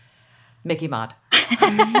now? Mickey Mod.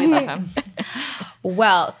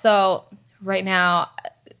 Well, so right now,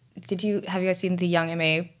 have you guys seen the Young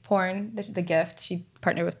MA porn, the gift? She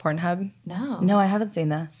partnered with Pornhub. No, I haven't seen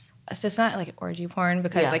this. So it's not like orgy porn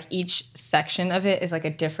because like each section of it is like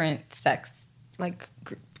a different sex like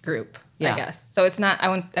group, I guess. So it's not, I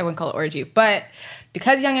wouldn't call it orgy. But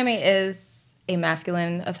because Young MA is a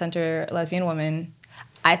masculine of center lesbian woman,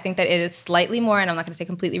 I think that it is slightly more, and I'm not going to say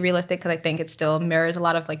completely realistic because I think it still mirrors a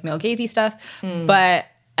lot of like male gazy stuff. But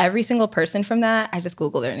every single person from that, I just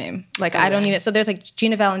Google their name. Like I don't even, so there's like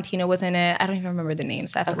Gina Valentino was in it. I don't even remember the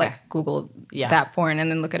names. I have to like Google that porn and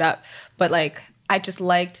then look it up. But like, I just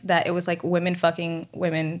liked that it was like women fucking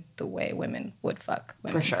women the way women would fuck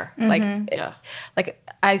women. For sure. Like,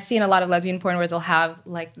 like I've seen a lot of lesbian porn where they'll have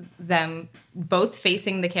like them both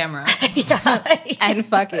facing the camera and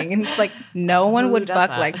fucking. And it's like, no one would fuck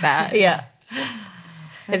like that. Yeah.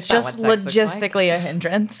 It's just logistically a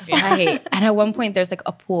hindrance. Right. And at one point there's like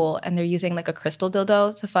a pool and they're using like a crystal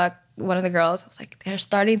dildo to fuck one of the girls. I was like, they're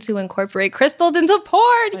starting to incorporate crystals into porn.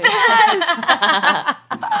 Yes.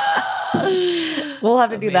 We'll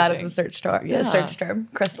have to do that as a search term.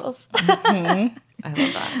 Crystals. I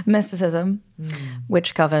love that. Mysticism,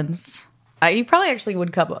 witch covens. You probably actually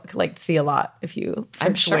would see a lot if you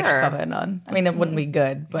search witch coven on. I mean, it wouldn't be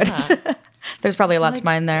good, but there's probably a lot to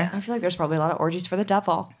mine there. I feel like there's probably a lot of orgies for the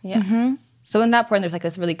devil. Yeah. So in that porn, there's like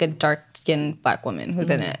this really good dark-skinned Black woman who's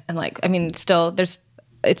in it, and like, I mean, still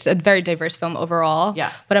it's a very diverse film overall.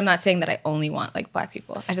 Yeah. But I'm not saying that I only want like Black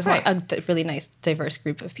people. I just want a really nice, diverse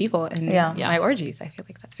group of people in my orgies. I feel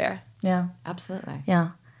like that's fair. Yeah. Absolutely. Yeah.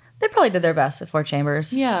 They probably did their best at Four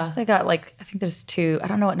Chambers. Yeah. They got like, I think there's two. I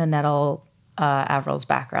don't know what Nanette Avril's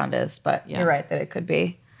background is, but you're right that it could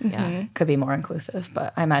be. Yeah. Could be more inclusive,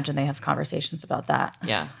 but I imagine they have conversations about that.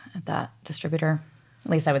 Yeah. At that distributor.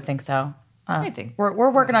 At least I would think so. I think we're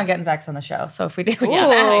working on getting Vex on the show, so if we do, we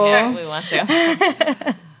want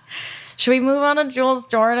to. Should we move on to Jules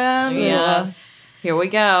Jordan? Yes. Here we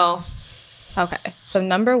go. Okay. So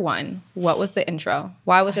number 1, what was the intro?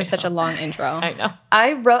 Why was there such a long intro? I know.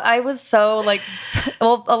 I was so like, a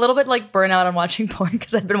little bit like burnout on watching porn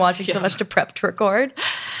because I've been watching so much to prep to record.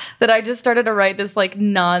 that I just started to write this like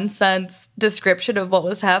nonsense description of what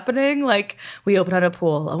was happening. Like, we open on a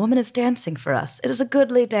pool. A woman is dancing for us. It is a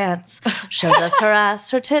goodly dance. Shows us her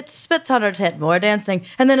ass, her tits, spits on her tit, more dancing.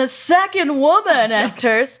 And then a second woman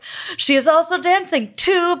enters. She is also dancing.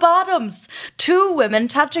 2 bottoms. 2 women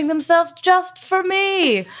touching themselves just for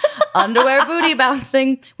me. Underwear booty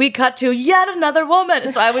bouncing. We cut to yet another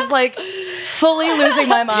woman. So I was like fully losing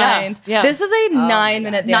my mind. Yeah. This is a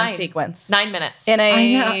 9-minute dance sequence. 9 minutes. In a I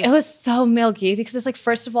know. It was so male gazy because it's like,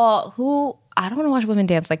 first of all, I don't want to watch women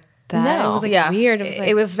dance like that. No. It was like weird.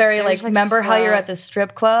 It was very like, remember how you're at the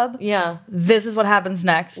strip club? Yeah. This is what happens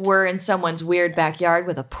next. We're in someone's weird backyard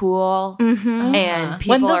with a pool, and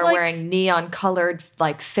people are wearing neon colored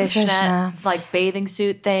like fishnets, like bathing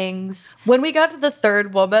suit things. When we got to the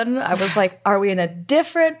third woman, I was like, are we in a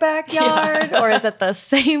different backyard or is it the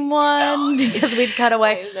same one? Because we'd cut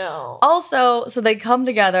away. I know. Also, so they come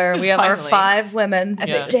together. We have our 5 women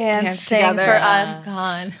dancing for us.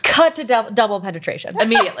 Gone. Cut to double penetration.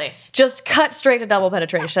 Immediately. Just cut straight to double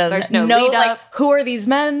penetration. There's no lead like, up. who are these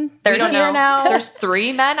men? We don't here know. now. There's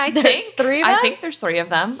 3 men, I think. There's 3 men? I think there's 3 of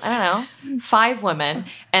them. I don't know. 5 women.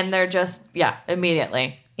 And they're just,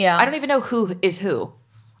 immediately. Yeah. I don't even know who is who.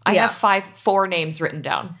 I have 4 names written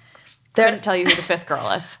down. Couldn't tell you who the 5th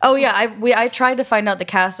girl is. Oh yeah, I tried to find out the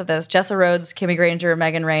cast of this: Jessa Rhodes, Kimmy Granger,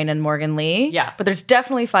 Megan Rain, and Morgan Lee. Yeah, but there's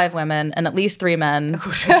definitely 5 women and at least 3 men.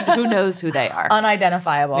 Who knows who they are?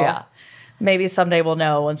 Unidentifiable. Yeah. Maybe someday we'll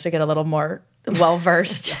know once we get a little more well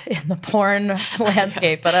versed in the porn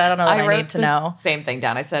landscape. But I don't know that I need to know. Same thing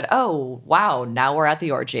down. I said, "Oh wow, now we're at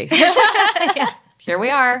the orgy. Here we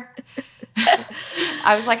are."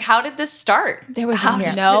 I was like, how did this start? There was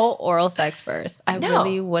no oral sex first. I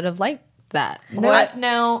really would have liked that. There was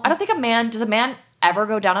no, I don't think does a man ever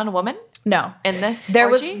go down on a woman? No. In this There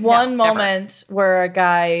orgy? was one No, moment where a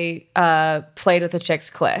guy played with a chick's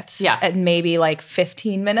clit. Yeah. At maybe like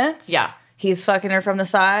 15 minutes. Yeah. He's fucking her from the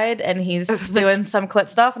side and he's doing some clit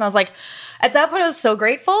stuff. And I was like, at that point, I was so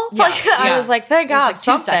grateful. Yeah, I was like, thank God, like 2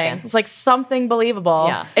 something. seconds. It's like something believable.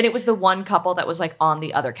 Yeah. And it was the one couple that was like on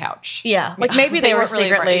the other couch. Yeah. Like maybe they were weren't really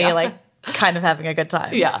secretly ready. like kind of having a good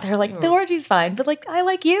time. Yeah. They're like, the orgy's fine, but like, I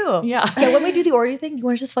like you. Yeah. Yeah, when we do the orgy thing, you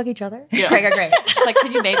want to just fuck each other? Yeah. Great. Just like,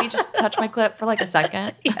 can you maybe just touch my clit for like a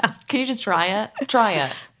second? Yeah. Can you just try it? Try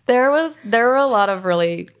it. There were a lot of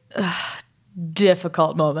really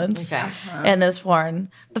difficult moments in this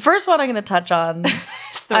porn. The first one I'm going to touch on.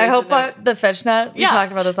 I hope the fishnet. We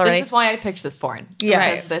talked about this already. This is why I picked this porn.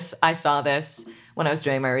 Yeah. Because I saw this when I was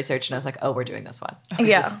doing my research and I was like, oh, we're doing this one.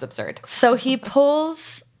 Yeah. This is absurd. So he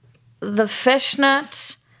pulls the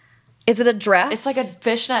fishnet. Is it a dress? It's like a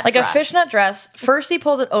fishnet Like dress. a fishnet dress. First he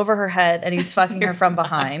pulls it over her head and he's fucking her from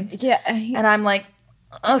behind. Yeah. And I'm like,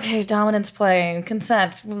 okay, dominance playing,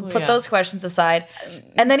 consent. We'll put those questions aside.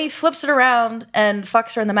 And then he flips it around and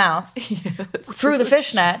fucks her in the mouth through the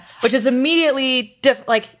fishnet, which is immediately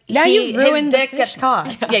now you've ruined his dick gets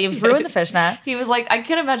caught. Yeah, you've ruined the fishnet. He was like, I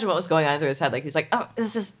can't imagine what was going on through his head. Like, he's like, oh,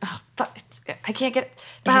 this is, fuck, I can't get it.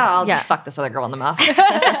 I'll just fuck this other girl in the mouth.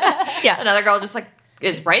 Yeah. Another girl just like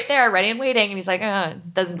is right there, ready and waiting. And he's like,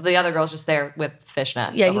 the other girl's just there with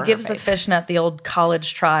fishnet. Yeah, over he gives her the face. fishnet the old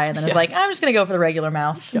college try and then is like, I'm just going to go for the regular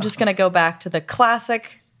mouth. I'm just going to go back to the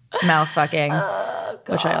classic mouth fucking,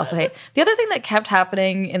 which I also hate. The other thing that kept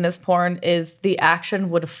happening in this porn is the action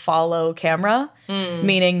would follow camera,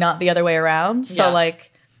 meaning not the other way around. So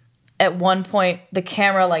like at one point the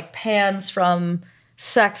camera like pans from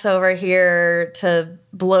sex over here to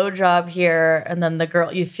blowjob here, and then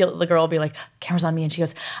you feel the girl will be like, camera's on me, and she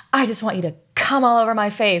goes, I just want you to come all over my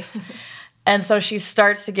face. And so she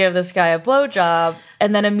starts to give this guy a blowjob,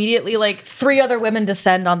 and then immediately like 3 other women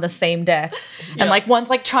descend on the same dick. And like one's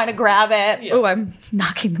like trying to grab it. Oh, I'm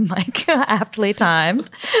knocking the mic aptly timed.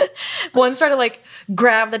 One's trying to like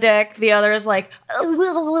grab the dick. The other is like,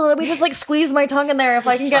 let me just like squeeze my tongue in there if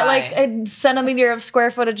I can get like a centimeter of square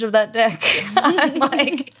footage of that dick. I'm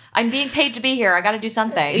like, I'm being paid to be here. I got to do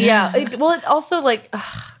something. yeah. It also like,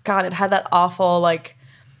 God, it had that awful like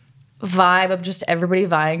vibe of just everybody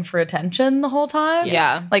vying for attention the whole time.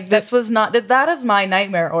 Yeah. Like this was not, that is my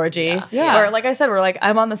nightmare orgy. Yeah. Or like I said, we're like,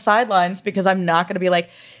 I'm on the sidelines because I'm not going to be like,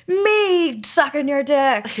 me sucking your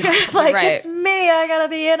dick. Like it's me, I got to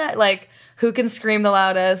be in it. Like who can scream the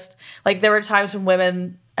loudest? Like there were times when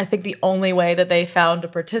women, I think the only way that they found to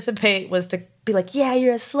participate was to be like, yeah,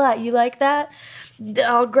 you're a slut. You like that?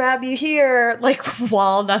 I'll grab you here. Like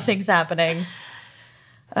while nothing's happening.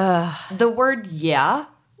 The word "yeah"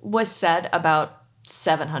 was said about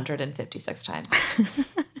 756 times.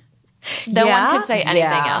 No Yeah? one could say anything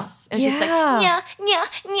Yeah. else. It's just like, Yeah.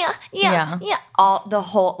 yeah. All the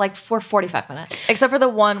whole, like, for 45 minutes. Except for the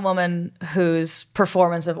one woman whose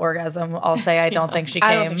performance of orgasm, I'll say I don't think she came.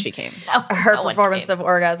 I don't think she came. Her No one performance came. of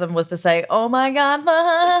orgasm was to say, "Oh my God,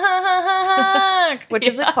 fuck," which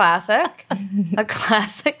is a classic. A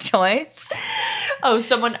classic choice. Oh,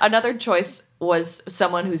 another choice was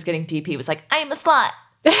someone who's getting DP was like, I'm a slut.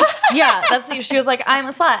 Yeah, she was like, "I'm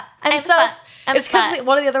a slut. I'm a so." slut. I'm It's a because slut.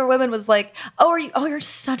 one of the other women was like, "Oh, you're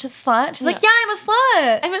such a slut." She's like, "Yeah, I'm a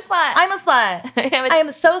slut. I'm a slut. I'm a slut. I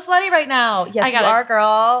am so slutty right now." Yes, you got are,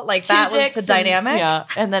 girl. Like Two that was dicks the dynamic. Yeah.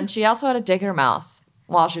 And then she also had a dick in her mouth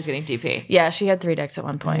while she was getting DP. Yeah, she had 3 dicks at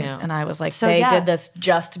one point, Yeah. and I was like, So, they yeah. did this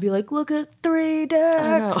just to be like, look at 3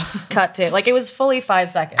 know. dicks. Cut to like it was fully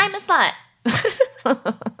 5 seconds. I'm a slut.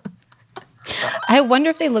 I wonder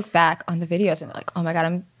if they look back on the videos and they're like, "Oh my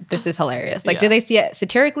God, this is hilarious." Like, do they see it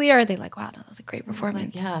satirically, or are they like, "Wow, that was a great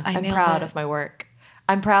performance"? Yeah. I I'm nailed proud it." of my work.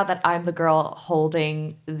 I'm proud that I'm the girl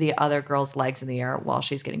holding the other girl's legs in the air while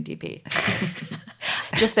she's getting DP.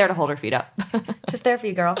 Just there to hold her feet up. Just there for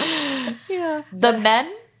you, girl. The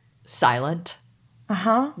men, silent.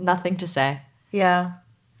 Uh-huh. Nothing to say. Yeah.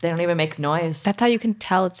 They don't even make noise. That's how you can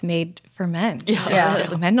tell it's made for men. Yeah.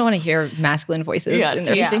 The men don't want to hear masculine voices in Do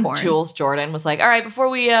their you think porn. Jules Jordan was like, all right, before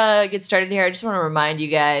we get started here, I just want to remind you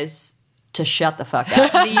guys to shut the fuck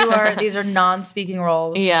up. These are non-speaking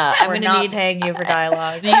roles. Yeah, I'm We're gonna not need- paying you for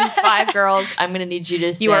dialogue. You 5 girls, I'm going to need you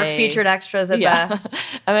to say... You are featured extras at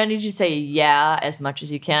best. I'm going to need you to say yeah as much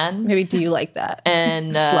as you can. Maybe do you like that?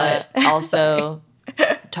 And Slut. also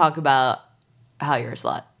talk about how you're a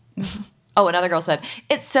slut. Oh, another girl said,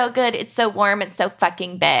 it's so good, it's so warm, it's so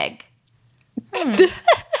fucking big. It's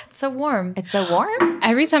so warm. It's so warm?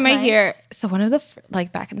 Every time I nice. hear, so one of the,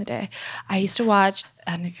 like back in the day, I used to watch,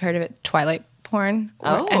 I don't know if you've heard of it, Twilight porn.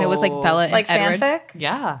 And it was like Bella and Like Edward. fanfic?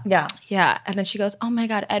 Yeah. Yeah. Yeah. And then she goes, "Oh my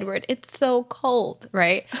God, Edward, it's so cold,"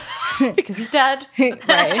 right? Because he's dead.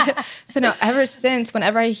 Right. So no, ever since,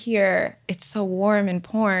 whenever I hear it's so warm in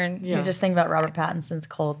porn, You just think about Robert Pattinson's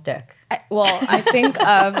cold dick. I think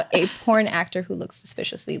of a porn actor who looks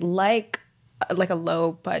suspiciously like a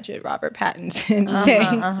low budget Robert Pattinson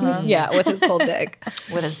saying, yeah, with his cold dick.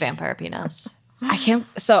 With his vampire penis.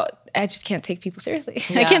 I just can't take people seriously.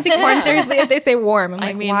 I can't take porn seriously if they say warm. I'm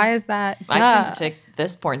like, mean, why is that? I Duh. couldn't take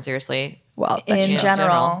this porn seriously. Well, that's In true.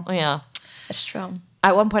 general. Yeah. That's true.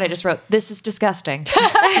 At one point, I just wrote, "This is disgusting."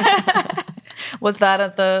 Was that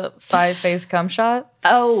at the 5-face cum shot?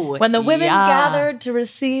 Oh, When the women yeah. gathered to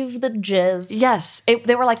receive the jizz. Yes,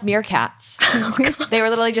 they were like meerkats. They were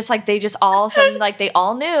literally just like, they just all of a sudden, like, they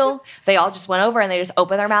all knew. They all just went over and they just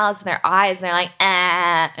opened their mouths and their eyes and they're like,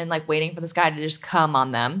 ah, and like waiting for this guy to just come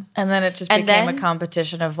on them. And then it just And became then- a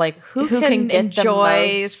competition of like, who Who can can get the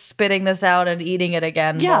enjoy most- spitting this out and eating it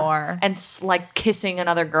again more. And like kissing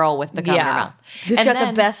another girl with the gum in her mouth. Who's And got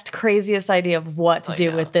then- the best, craziest idea of what to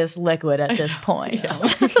do with this liquid at this point?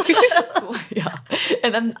 Yeah.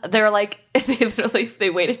 And then they were like, they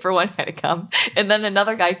waited for one guy to come. And then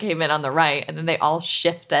another guy came in on the right. And then they all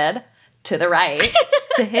shifted to the right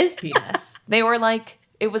to his penis. They were like,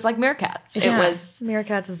 it was like meerkats. It was,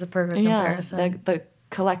 Meerkats is a perfect yeah, comparison. the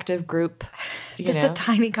collective group. Just a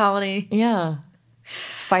tiny colony. Yeah.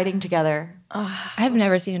 Fighting together. I've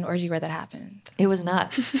never seen an orgy where that happened. It was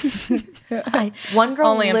nuts. One girl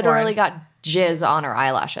Only in literally porn. got jizz on her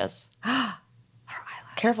eyelashes.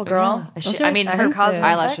 Careful, girl. Yeah. Those are I mean, her expensive.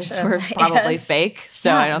 eyelashes were probably Yes. fake,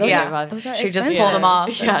 so I don't think Yeah. about Those it. are She just expensive. pulled them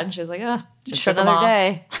off. Yeah, and she was like, just Shut 'em another off.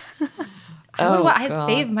 day. I had God.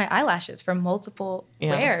 saved my eyelashes from multiple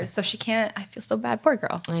Yeah. wears, so she can't. I feel so bad, poor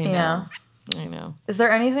girl. I know. Yeah. I know. Is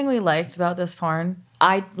there anything we liked about this porn?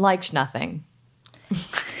 I liked nothing.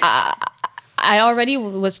 I already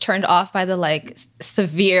was turned off by the like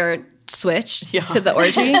severe switch to the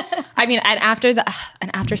orgy. I mean, and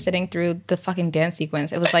after sitting through the fucking dance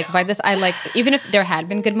sequence, it was like by this, I like, even if there had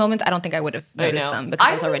been good moments, I don't think I would have noticed them because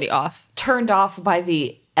I was already off. Turned off by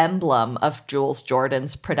the emblem of Jules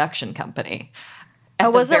Jordan's production company. At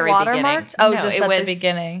Oh, the was it very beginning. watermarked? Oh, No, just it at the was-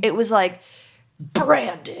 beginning. It was like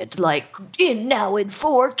branded, like now in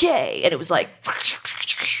 4K, and it was like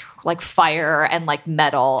fire and like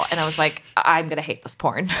metal, and I was like, I'm gonna hate this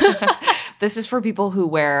porn. This is for people who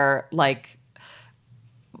wear like,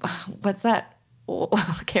 what's that?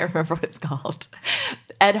 I can't remember what it's called.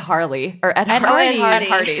 Ed Hardy. Hardy. Ed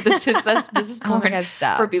Hardy. This is Oh my porn God,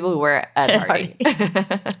 stop. for people who wear Ed Hardy.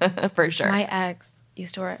 For sure. My ex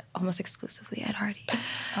used to wear almost exclusively Ed Hardy.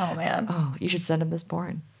 Oh, man. Oh, you should send him this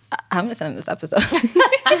porn. I'm gonna send him this episode.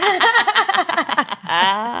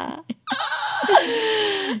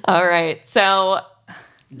 All right. So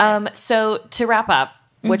to wrap up,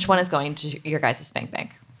 Which one is going to your guys' spank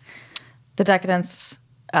bank? The Decadence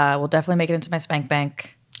will definitely make it into my spank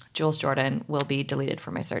bank. Jules Jordan will be deleted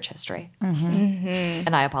from my search history.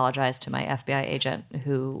 And I apologize to my FBI agent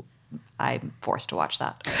who I'm forced to watch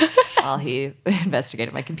that while he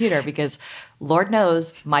investigated my computer because Lord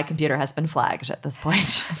knows my computer has been flagged at this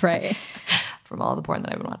point. Right. From all the porn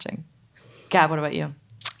that I've been watching. Gab, what about you?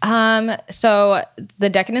 So the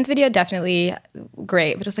Decadence video, definitely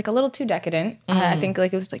great, but it was like a little too decadent. I think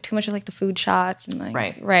like it was like too much of like the food shots and like,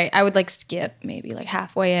 right. I would like skip maybe like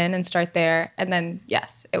halfway in and start there. And then,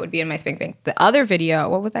 yes, it would be in my spank bank. The other video,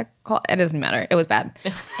 what was that called? It doesn't matter. It was bad.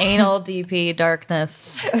 Anal DP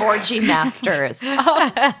darkness. Orgy Masters.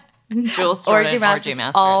 Jules Jordan, Orgy Masters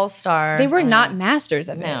all-star. They were not masters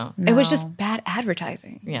of it. No. It was just bad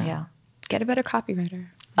advertising. Yeah. Get a better copywriter.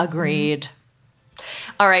 Agreed.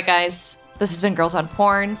 All right, guys. This has been Girls on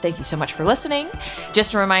Porn. Thank you so much for listening.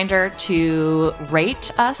 Just a reminder to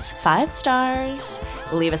rate us 5 stars,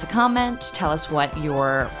 leave us a comment, tell us what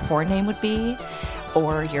your porn name would be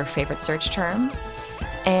or your favorite search term.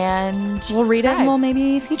 And we'll read it and subscribe. we'll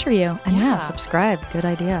maybe feature you. And Yeah. subscribe. Good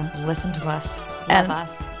idea. Listen to us. Love And-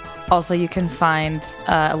 us. Also, you can find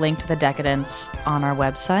a link to the Decadence on our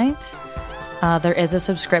website. There is a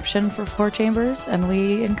subscription for 4 Chambers, and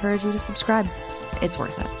we encourage you to subscribe. It's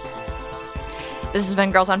worth it. This has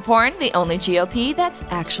been Girls on Porn, the only GOP that's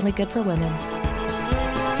actually good for women.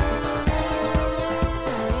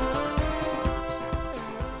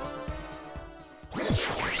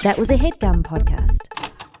 That was a HeadGum podcast.